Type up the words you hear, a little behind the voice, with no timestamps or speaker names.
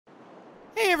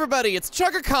Hey everybody, it's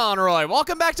Chugger Conroy.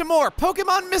 Welcome back to more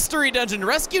Pokemon Mystery Dungeon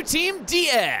Rescue Team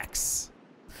DX.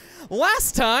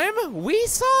 Last time, we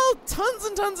saw tons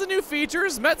and tons of new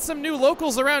features, met some new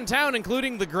locals around town,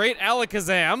 including the great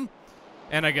Alakazam,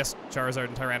 and I guess Charizard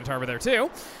and Tyranitar were there too.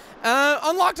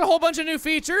 Unlocked a whole bunch of new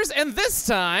features, and this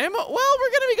time, well,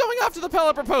 we're gonna be going off to the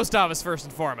Pelipper Post Office first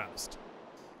and foremost.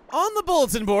 On the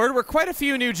bulletin board were quite a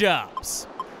few new jobs.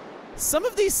 Some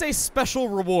of these say special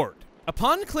reward.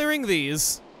 Upon clearing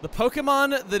these, the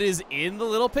Pokemon that is in the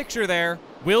little picture there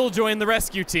will join the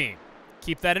rescue team.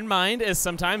 Keep that in mind, as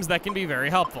sometimes that can be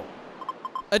very helpful.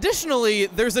 Additionally,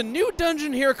 there's a new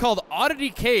dungeon here called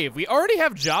Oddity Cave. We already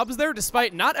have jobs there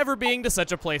despite not ever being to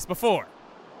such a place before.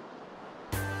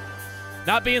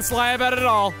 Not being sly about it at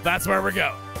all, that's where we're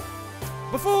going.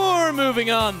 Before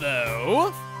moving on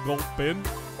though, gulpin.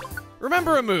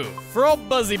 Remember a move for old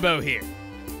Buzzybo here.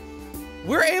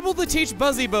 We're able to teach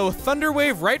Buzzybo Thunder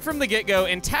Wave right from the get-go,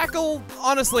 and Tackle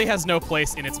honestly has no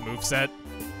place in its moveset.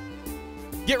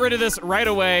 Get rid of this right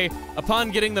away.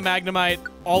 Upon getting the Magnemite,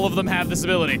 all of them have this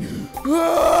ability.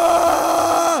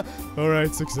 Ah! All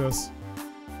right, success.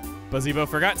 Buzzybo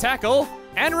forgot Tackle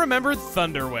and remembered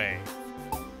Thunder Wave.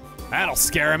 That'll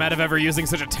scare him out of ever using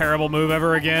such a terrible move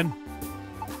ever again.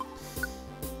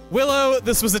 Willow,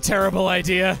 this was a terrible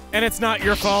idea, and it's not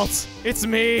your fault. It's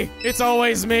me. It's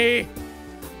always me.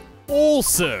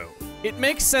 Also, it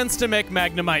makes sense to make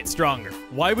Magnemite stronger.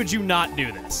 Why would you not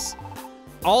do this?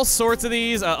 All sorts of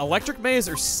these, Electric Maze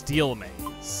or Steel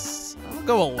Maze? I'll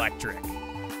go Electric.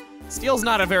 Steel's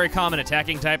not a very common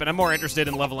attacking type, and I'm more interested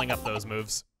in leveling up those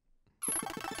moves.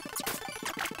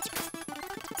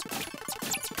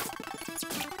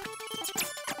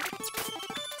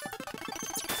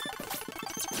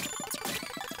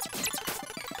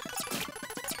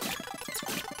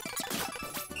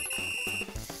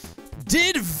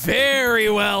 Did very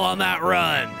well on that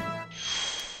run.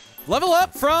 Level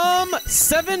up from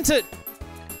 7 to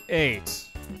 8.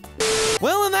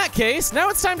 Well, in that case, now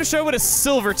it's time to show what a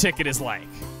silver ticket is like.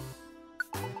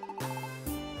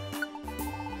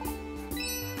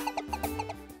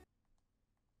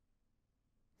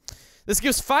 This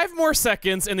gives 5 more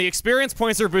seconds, and the experience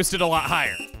points are boosted a lot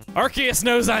higher. Arceus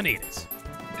knows I need it.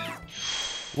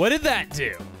 What did that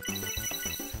do?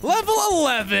 Level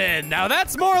 11! Now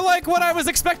that's more like what I was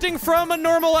expecting from a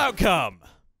normal outcome.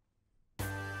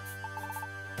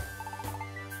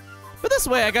 But this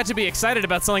way I got to be excited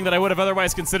about something that I would have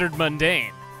otherwise considered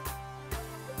mundane.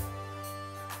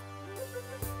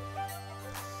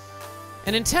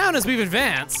 And in town as we've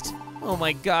advanced, oh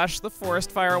my gosh, the forest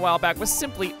fire a while back was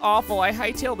simply awful. I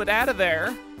hightailed it out of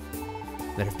there.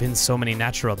 There have been so many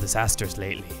natural disasters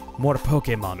lately. More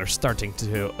Pokemon are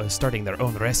starting their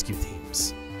own rescue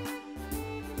teams.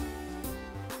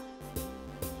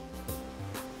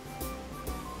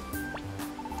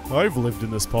 I've lived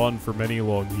in this pond for many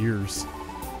long years,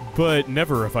 but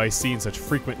never have I seen such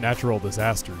frequent natural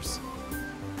disasters.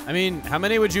 I mean, how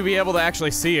many would you be able to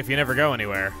actually see if you never go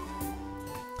anywhere?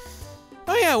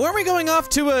 Oh yeah, weren't we going off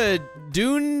to a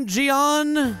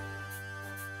Dungeon?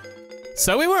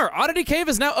 So we were. Oddity Cave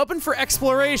is now open for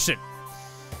exploration.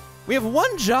 We have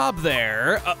one job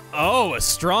there. Oh, a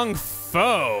strong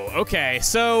foe. Okay,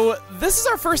 so this is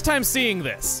our first time seeing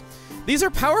this. These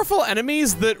are powerful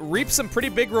enemies that reap some pretty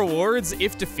big rewards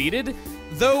if defeated,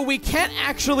 though we can't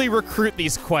actually recruit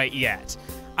these quite yet.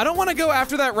 I don't want to go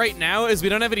after that right now as we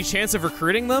don't have any chance of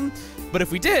recruiting them, but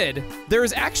if we did, there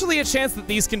is actually a chance that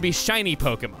these can be shiny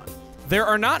Pokemon. There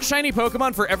are not shiny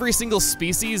Pokemon for every single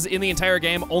species in the entire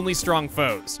game, only strong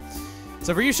foes.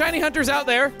 So for you shiny hunters out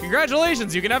there,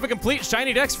 congratulations, you can have a complete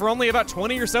shiny dex for only about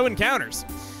 20 or so encounters.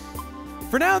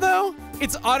 For now though,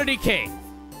 it's Oddity Cave.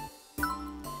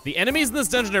 The enemies in this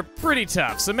dungeon are pretty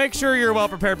tough, so make sure you're well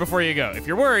prepared before you go. If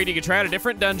you're worried, you can try out a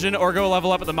different dungeon or go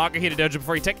level up at the Makahita Dojo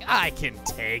before you I can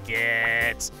take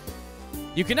it.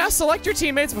 You can now select your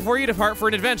teammates before you depart for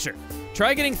an adventure.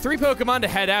 Try getting 3 Pokemon to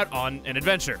head out on an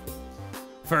adventure.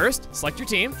 First, select your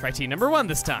team. Try team number 1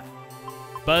 this time.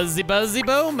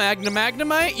 Buzzybo,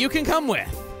 Magnemite, you can come with.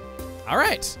 All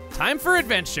right, time for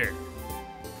adventure.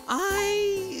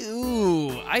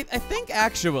 I think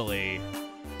actually,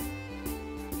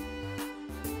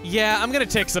 yeah, I'm gonna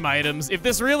take some items. If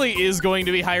this really is going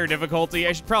to be higher difficulty,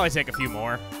 I should probably take a few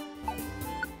more.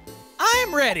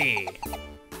 I'm ready.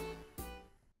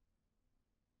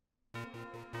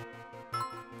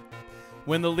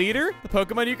 When the leader, the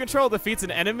Pokemon you control, defeats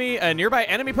a nearby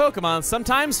enemy Pokemon,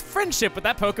 sometimes friendship with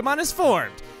that Pokemon is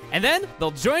formed. And then they'll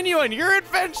join you on your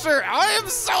adventure. I am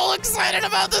so excited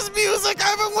about this music.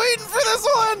 I've been waiting for this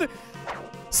one.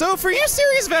 So for you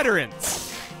series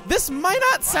veterans, This might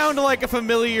not sound like a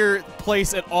familiar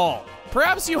place at all.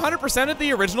 Perhaps you 100%ed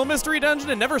the original Mystery Dungeon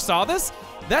and never saw this?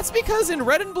 That's because in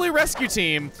Red and Blue Rescue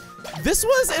Team, this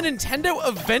was a Nintendo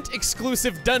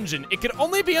event-exclusive dungeon. It could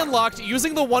only be unlocked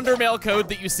using the Wonder Mail code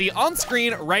that you see on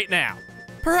screen right now.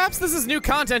 Perhaps this is new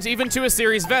content even to a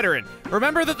series veteran.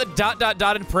 Remember that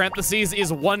the ... in parentheses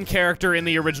is one character in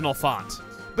the original font.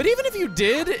 But even if you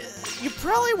did, you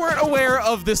probably weren't aware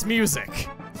of this music.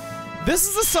 This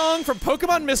is a song from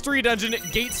Pokémon Mystery Dungeon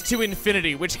Gates to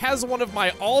Infinity, which has one of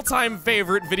my all-time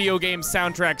favorite video game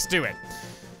soundtracks to it.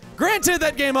 Granted,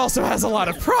 that game also has a lot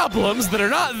of problems that are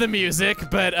not the music,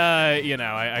 but, you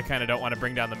know, I kind of don't want to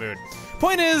bring down the mood.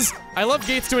 Point is, I love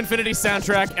Gates to Infinity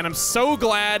soundtrack, and I'm so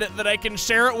glad that I can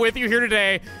share it with you here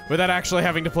today without actually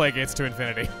having to play Gates to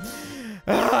Infinity.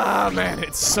 Ah, man,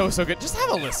 it's so good. Just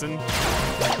have a listen.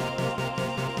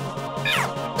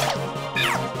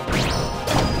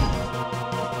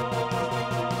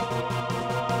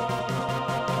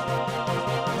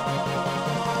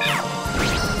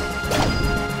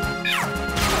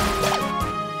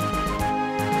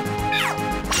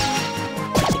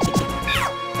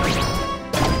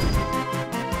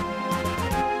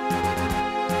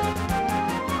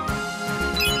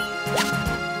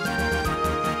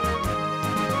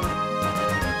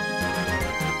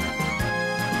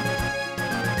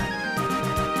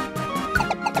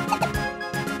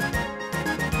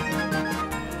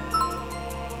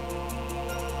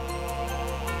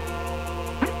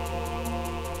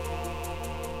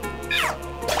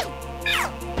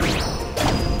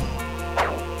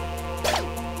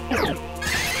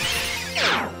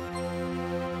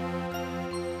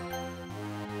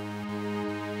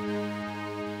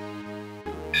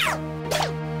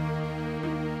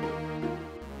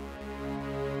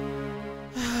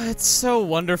 It's so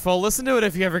wonderful. Listen to it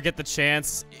if you ever get the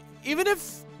chance. Even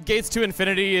if Gates to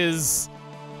Infinity is...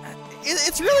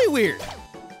 It's really weird.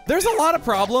 There's a lot of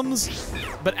problems,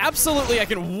 but absolutely I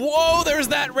can... Whoa, there's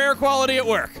that rare quality at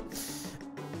work.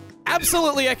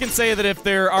 Absolutely I can say that if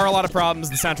there are a lot of problems,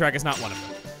 the soundtrack is not one of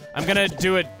them. I'm gonna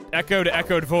do an echo to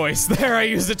echoed voice. There, I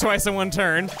used it twice in one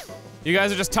turn. You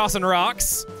guys are just tossing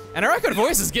rocks. And our echoed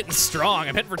voice is getting strong.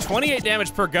 I'm hitting for 28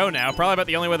 damage per go now. Probably about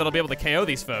the only way that I'll be able to KO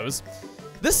these foes.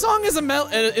 This song is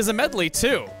a medley,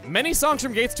 too. Many songs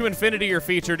from Gates to Infinity are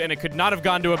featured, and it could not have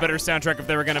gone to a better soundtrack if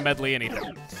they were gonna medley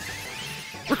anything.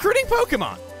 Recruiting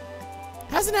Pokemon.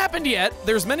 Hasn't happened yet.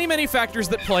 There's many factors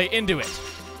that play into it.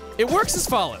 It works as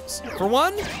follows. For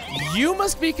one, you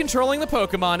must be controlling the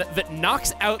Pokemon that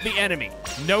knocks out the enemy.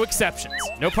 No exceptions.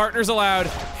 No partners allowed.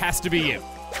 Has to be you.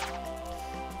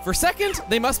 For second,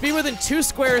 they must be within 2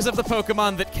 squares of the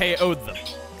Pokemon that KO'd them.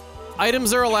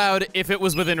 Items are allowed if it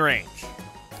was within range.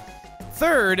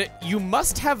 Third, you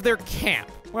must have their camp.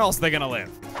 Where else are they gonna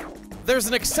live? There's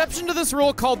an exception to this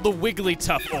rule called the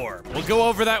Wigglytuff Orb. We'll go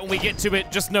over that when we get to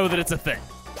it, just know that it's a thing.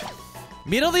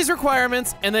 Meet all these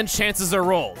requirements, and then chances are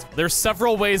rolled. There's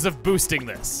several ways of boosting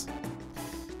this.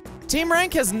 Team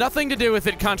rank has nothing to do with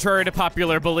it, contrary to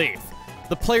popular belief.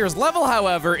 The player's level,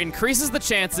 however, increases the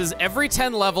chances every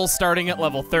 10 levels starting at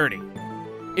level 30.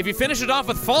 If you finish it off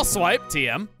with False Swipe,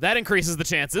 TM, that increases the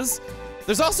chances.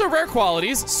 There's also rare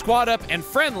qualities, Squad Up and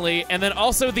Friendly, and then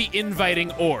also the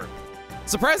Inviting Orb.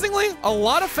 Surprisingly, a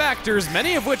lot of factors,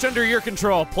 many of which under your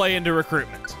control, play into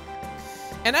recruitment.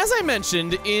 And as I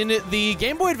mentioned, in the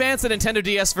Game Boy Advance and Nintendo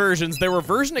DS versions, there were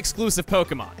version-exclusive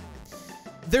Pokemon.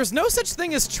 There's no such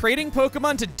thing as trading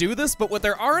Pokemon to do this, but what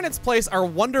there are in its place are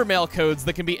Wonder Mail codes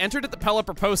that can be entered at the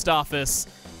Pelipper Post Office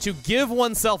to give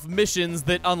oneself missions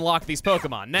that unlock these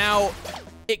Pokemon. Now,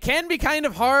 it can be kind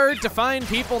of hard to find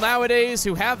people nowadays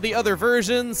who have the other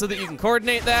versions so that you can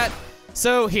coordinate that.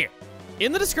 So here,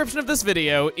 in the description of this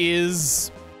video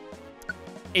is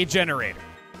a generator.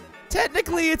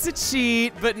 Technically, it's a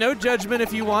cheat, but no judgment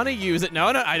if you want to use it. No,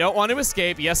 I don't want to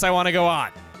escape. Yes, I want to go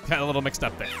on. Got a little mixed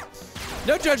up there.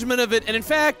 No judgment of it, and in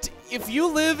fact, if you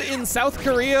live in South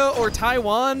Korea or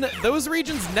Taiwan, those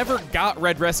regions never got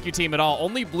Red Rescue Team at all.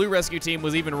 Only Blue Rescue Team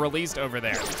was even released over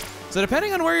there. So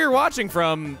depending on where you're watching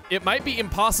from, it might be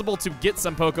impossible to get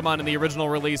some Pokemon in the original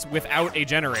release without a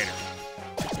generator.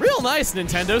 Real nice,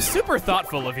 Nintendo. Super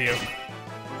thoughtful of you.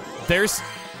 There's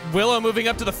Willow moving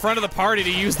up to the front of the party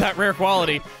to use that rare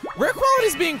quality. Rare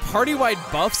qualities being party-wide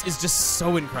buffs is just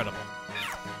so incredible.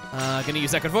 Gonna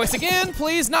use Echoed Voice again.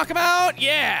 Please knock him out.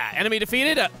 Yeah, enemy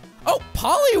defeated. Oh,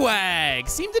 Poliwag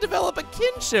seemed to develop a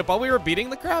kinship while we were beating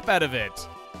the crap out of it.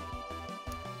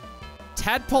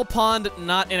 Tadpole Pond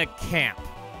not in a camp.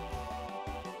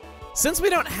 Since we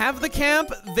don't have the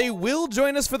camp, they will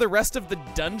join us for the rest of the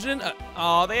dungeon.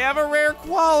 Oh, they have a rare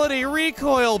quality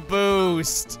recoil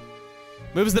boost.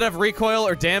 Moves that have recoil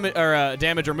or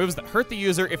damage or moves that hurt the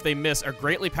user if they miss are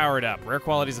greatly powered up. Rare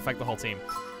qualities affect the whole team.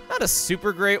 Not a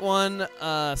super great one.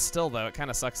 Still, though, it kind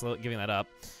of sucks giving that up.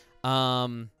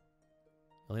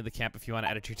 You'll need the camp if you want to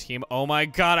add it to your team. Oh my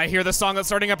god, I hear the song that's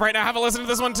starting up right now. Have a listen to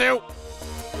this one, too.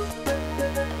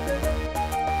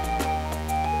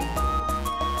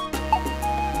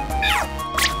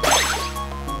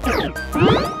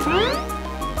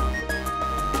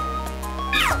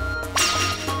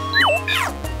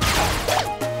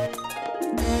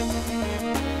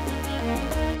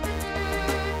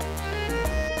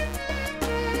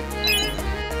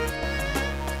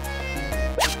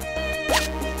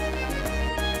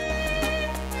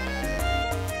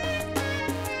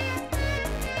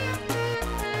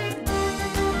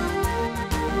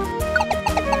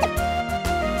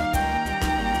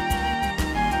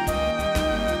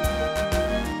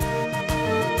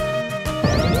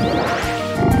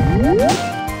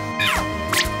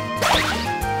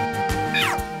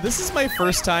 This is my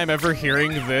first time ever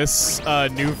hearing this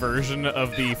new version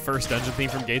of the first dungeon theme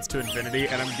from Gates to Infinity,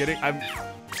 and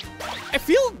I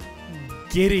feel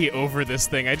giddy over this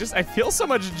thing. I feel so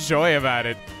much joy about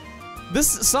it. This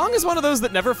song is one of those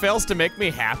that never fails to make me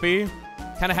happy.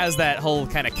 Kind of has that whole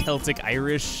kind of Celtic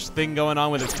Irish thing going on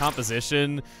with its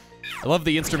composition. I love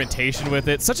the instrumentation with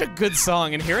it. Such a good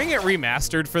song, and hearing it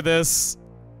remastered for this,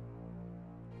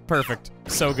 perfect.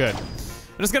 So good.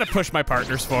 I'm just gonna push my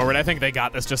partners forward. I think they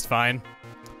got this just fine.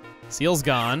 Seal's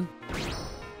gone.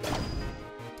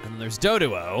 And then there's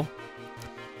Doduo.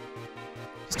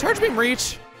 Does Charge Beam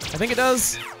reach? I think it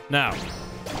does. No.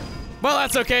 Well,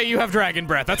 that's okay. You have Dragon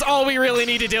Breath. That's all we really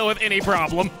need to deal with any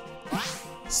problem.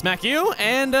 Smack you,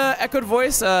 and Echoed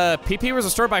Voice. PP was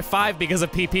restored by 5 because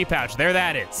of PP Pouch. There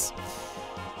that is.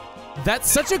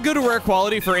 That's such a good rare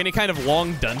quality for any kind of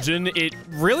long dungeon. It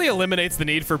really eliminates the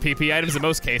need for PP items in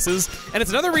most cases, and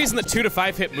it's another reason that 2 to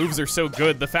 5 hit moves are so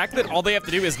good. The fact that all they have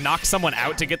to do is knock someone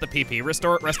out to get the PP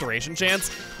restoration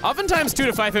chance. Oftentimes 2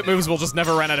 to 5 hit moves will just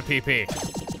never run out of PP.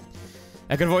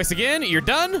 Echoed Voice again, you're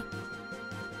done.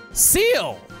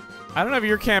 Seal! I don't have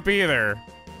your camp either.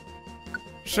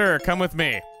 Sure, come with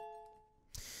me.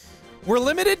 We're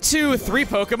limited to 3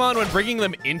 Pokemon when bringing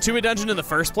them into a dungeon in the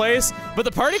first place, but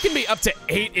the party can be up to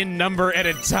 8 in number at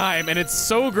a time, and it's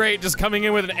so great just coming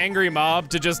in with an angry mob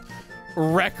to just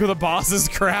wreck the boss's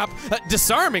crap.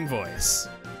 Disarming Voice.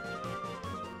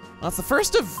 Well, that's the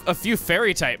first of a few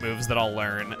fairy-type moves that I'll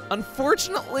learn.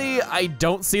 Unfortunately, I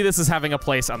don't see this as having a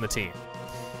place on the team.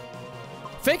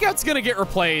 Fake Out's gonna get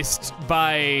replaced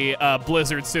by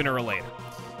Blizzard sooner or later.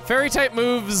 Fairy-type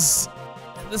moves,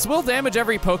 this will damage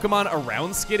every Pokemon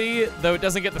around Skitty, though it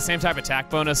doesn't get the same type of attack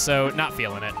bonus, so not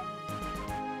feeling it.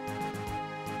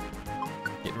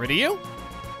 Getting rid of you.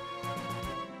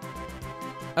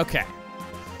 Okay.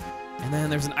 And then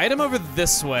there's an item over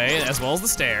this way, as well as the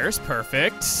stairs.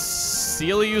 Perfect.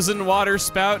 Seal using Water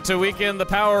Spout to weaken the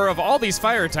power of all these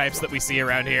fire types that we see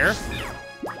around here.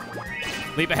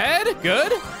 Leap ahead,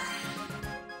 good.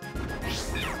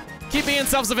 Keep being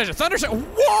self-sufficient. Thundershock,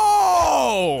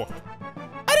 whoa!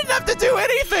 I didn't have to do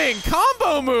anything!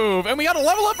 Combo move! And we got a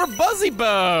level up for Buzzy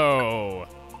Bow!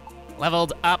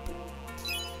 Leveled up.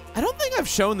 I don't think I've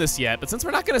shown this yet, but since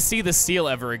we're not gonna see the seal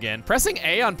ever again, pressing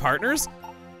A on partners.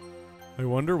 I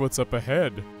wonder what's up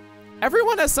ahead.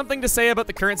 Everyone has something to say about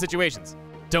the current situations.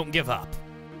 Don't give up.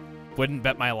 Wouldn't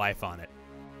bet my life on it.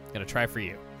 Gonna try for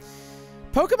you.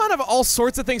 Pokemon have all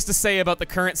sorts of things to say about the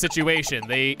current situation.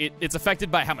 It's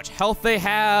affected by how much health they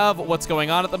have, what's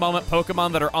going on at the moment,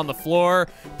 Pokemon that are on the floor.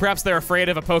 Perhaps they're afraid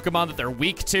of a Pokemon that they're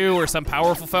weak to or some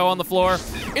powerful foe on the floor.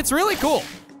 It's really cool.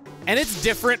 And it's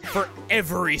different for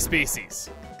every species.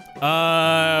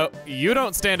 You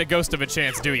don't stand a ghost of a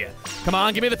chance, do you? Come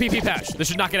on, give me the PP Pouch. This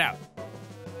should knock it out.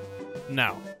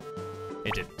 No,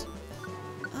 it didn't.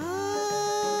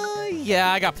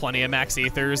 Yeah, I got plenty of max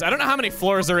ethers. I don't know how many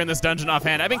floors are in this dungeon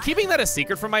offhand. I've been keeping that a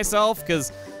secret from myself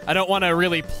because I don't want to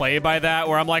really play by that,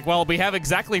 where I'm like, well, we have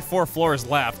exactly 4 floors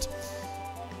left.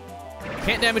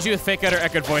 Can't damage you with Fake Out or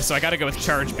Echoed Voice, so I gotta go with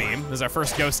Charge Beam. This is our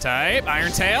first ghost type.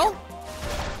 Iron Tail.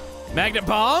 Magnet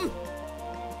Bomb.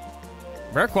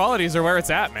 Rare qualities are where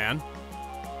it's at, man.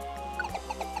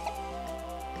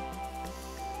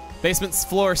 Basement's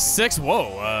floor 6.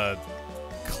 Whoa,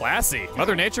 classy.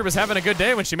 Mother Nature was having a good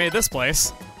day when she made this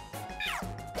place.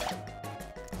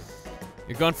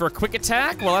 You're going for a quick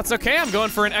attack? Well, that's okay. I'm going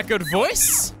for an Echoed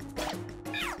Voice.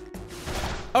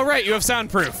 Oh, right, you have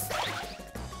soundproof.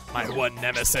 My one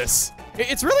nemesis.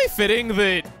 It's really fitting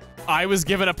that I was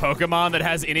given a Pokemon that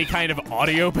has any kind of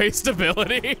audio-based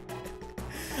ability.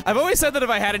 I've always said that if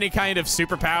I had any kind of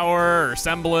superpower or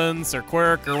semblance or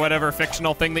quirk or whatever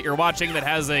fictional thing that you're watching that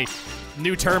has a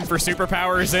new term for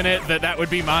superpowers in it, that would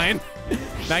be mine.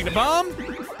 Magnet Bomb.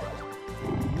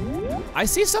 I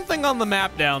see something on the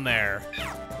map down there.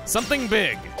 Something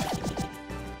big.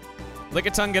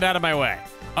 Lickitung, get out of my way.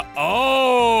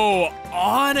 Oh,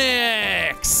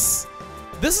 Onyx!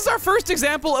 This is our first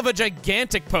example of a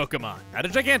gigantic Pokemon. Not a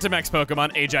Gigantamax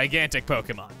Pokemon, a gigantic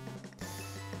Pokemon.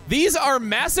 These are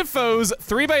massive foes,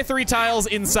 3x3 tiles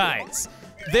in size.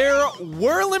 There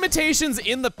were limitations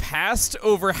in the past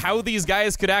over how these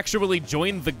guys could actually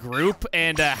join the group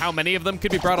and how many of them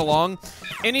could be brought along.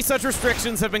 Any such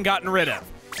restrictions have been gotten rid of.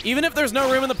 Even if there's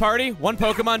no room in the party, one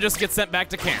Pokemon just gets sent back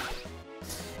to camp.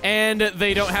 And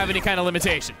they don't have any kind of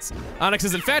limitations. Onyx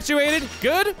is infatuated,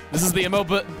 good. This is the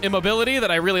immobility that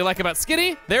I really like about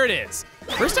Skitty. There it is.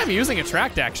 First time using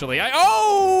Attract, actually.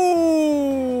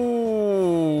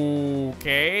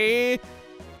 Okay.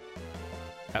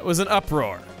 That was an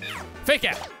uproar. Fake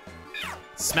out.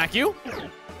 Smack you.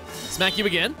 Smack you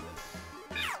again.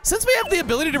 Since we have the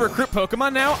ability to recruit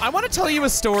Pokemon now, I want to tell you a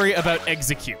story about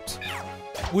Execute.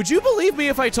 Would you believe me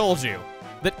if I told you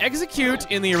that Execute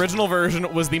in the original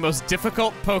version was the most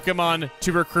difficult Pokemon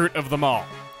to recruit of them all?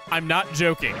 I'm not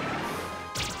joking.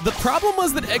 The problem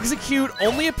was that Execute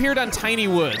only appeared on Tiny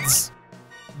Woods.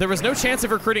 There was no chance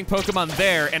of recruiting Pokemon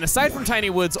there, and aside from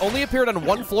Tiny Woods, only appeared on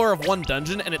one floor of one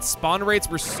dungeon, and its spawn rates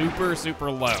were super,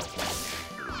 super low.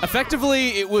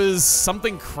 Effectively, it was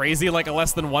something crazy like a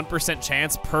less than 1%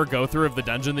 chance per go-through of the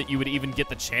dungeon that you would even get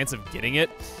the chance of getting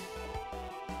it.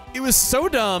 It was so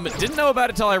dumb, didn't know about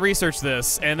it till I researched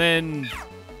this, and then,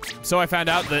 so I found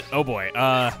out that, oh boy,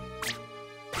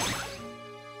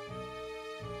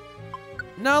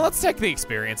 no, let's take the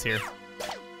experience here.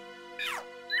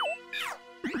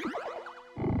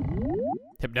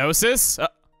 Hypnosis,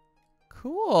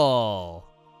 cool.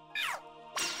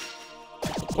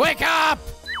 Wake up!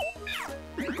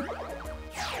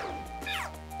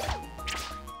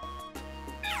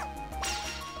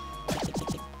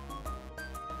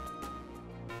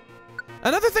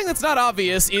 Another thing that's not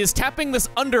obvious is tapping this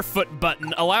underfoot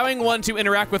button, allowing one to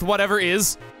interact with whatever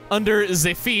is under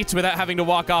the feet without having to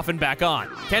walk off and back on.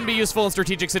 Can be useful in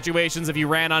strategic situations if you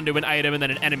ran onto an item and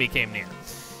then an enemy came near.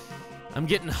 I'm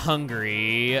getting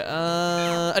hungry.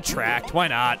 Attract, why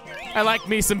not? I like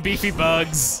me some beefy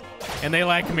bugs, and they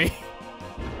like me.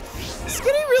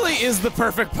 Skitty really is the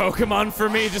perfect Pokemon for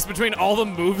me, just between all the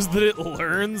moves that it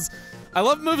learns. I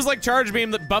love moves like Charge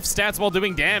Beam that buff stats while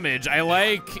doing damage. I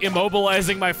like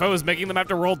immobilizing my foes, making them have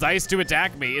to roll dice to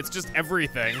attack me. It's just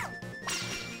everything.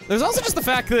 There's also just the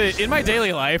fact that in my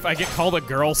daily life, I get called a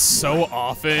girl so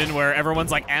often, where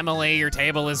everyone's like, Emily, your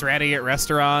table is ready at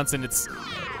restaurants, and it's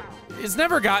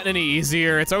never gotten any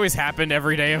easier. It's always happened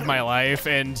every day of my life,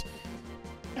 and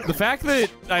the fact that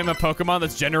I'm a Pokemon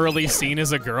that's generally seen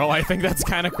as a girl, I think that's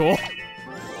kind of cool.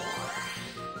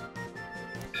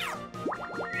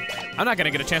 I'm not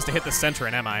gonna get a chance to hit the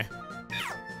Centrin, am I?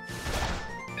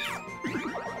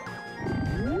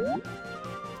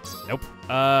 Nope.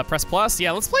 Press plus?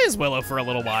 Yeah, let's play as Willow for a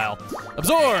little while.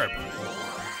 Absorb!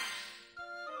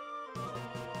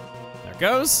 There it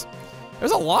goes.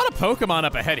 There's a lot of Pokemon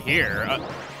up ahead here.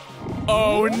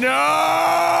 Oh no!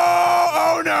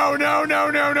 Oh no, no, no,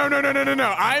 no, no, no, no, no, no,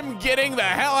 no. I'm getting the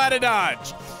hell out of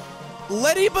Dodge.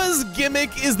 Ledyba's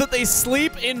gimmick is that they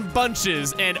sleep in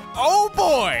bunches, and oh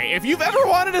boy, if you've ever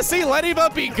wanted to see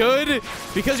Ledyba be good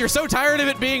because you're so tired of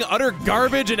it being utter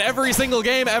garbage in every single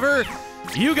game ever,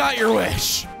 you got your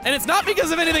wish. And it's not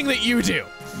because of anything that you do.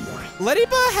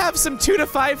 Ledyba have some 2 to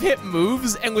 5 hit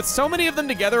moves, and with so many of them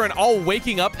together and all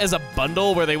waking up as a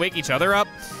bundle where they wake each other up,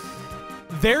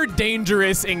 they're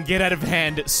dangerous and get out of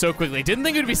hand so quickly. Didn't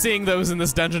think we'd be seeing those in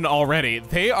this dungeon already.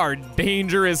 They are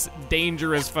dangerous,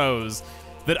 dangerous foes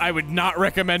that I would not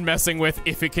recommend messing with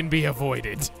if it can be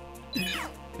avoided.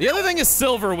 The other thing is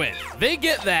Silverwind. They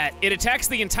get that. It attacks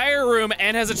the entire room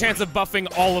and has a chance of buffing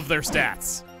all of their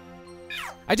stats.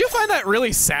 I do find that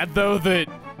really sad, though, that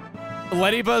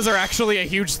Ledybas are actually a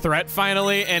huge threat,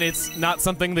 finally, and it's not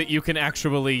something that you can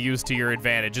actually use to your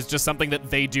advantage. It's just something that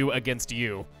they do against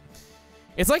you.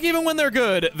 It's like even when they're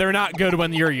good, they're not good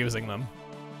when you're using them.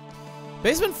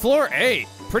 Basement floor 8.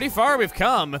 Pretty far we've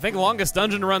come. I think longest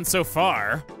dungeon run so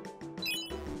far.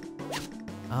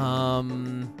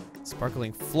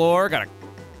 Sparkling floor. Got a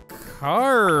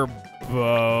Carbos.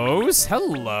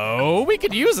 Hello. We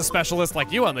could use a specialist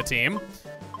like you on the team.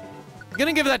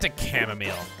 Gonna give that to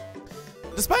Chamomile.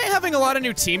 Despite having a lot of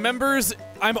new team members,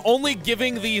 I'm only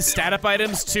giving these stat up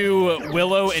items to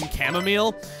Willow and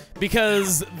Chamomile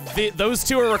because those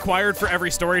two are required for every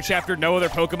story chapter. No other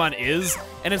Pokemon is,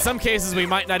 and in some cases we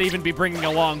might not even be bringing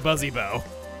along Buzzybo.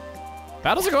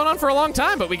 Battles are going on for a long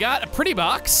time, but we got a pretty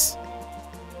box.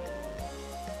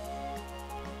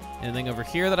 Anything over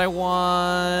here that I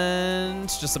want?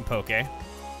 Just some Poke. And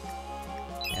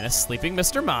a sleeping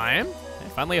Mr. Mime.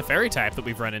 And finally a fairy type that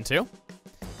we've run into.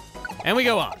 And we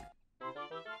go on.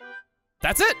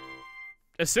 That's it.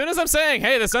 As soon as I'm saying,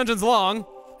 hey, this dungeon's long,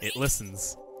 it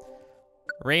listens.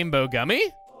 Rainbow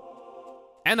Gummy.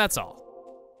 And that's all.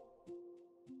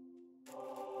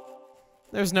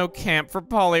 There's no camp for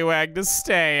Poliwag to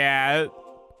stay at.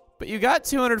 But you got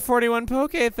 241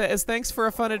 Poke as thanks for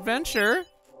a fun adventure.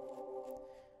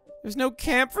 There's no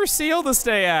camp for Seal to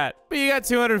stay at. But you got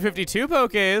 252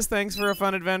 Pokés, thanks for a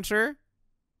fun adventure.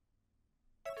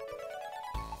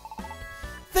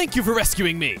 Thank you for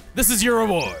rescuing me. This is your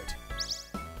reward.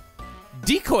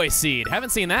 Decoy Seed,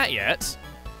 haven't seen that yet.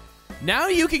 Now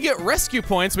you can get rescue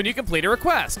points when you complete a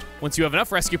request. Once you have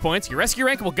enough rescue points, your rescue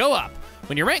rank will go up.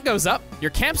 When your rank goes up,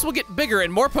 your camps will get bigger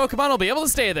and more Pokemon will be able to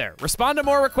stay there. Respond to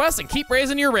more requests and keep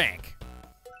raising your rank.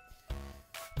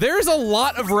 There's a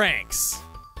lot of ranks.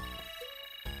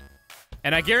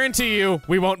 And I guarantee you,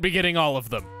 we won't be getting all of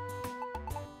them.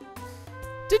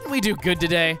 Didn't we do good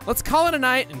today? Let's call it a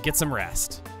night and get some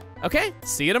rest. Okay,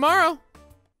 see you tomorrow.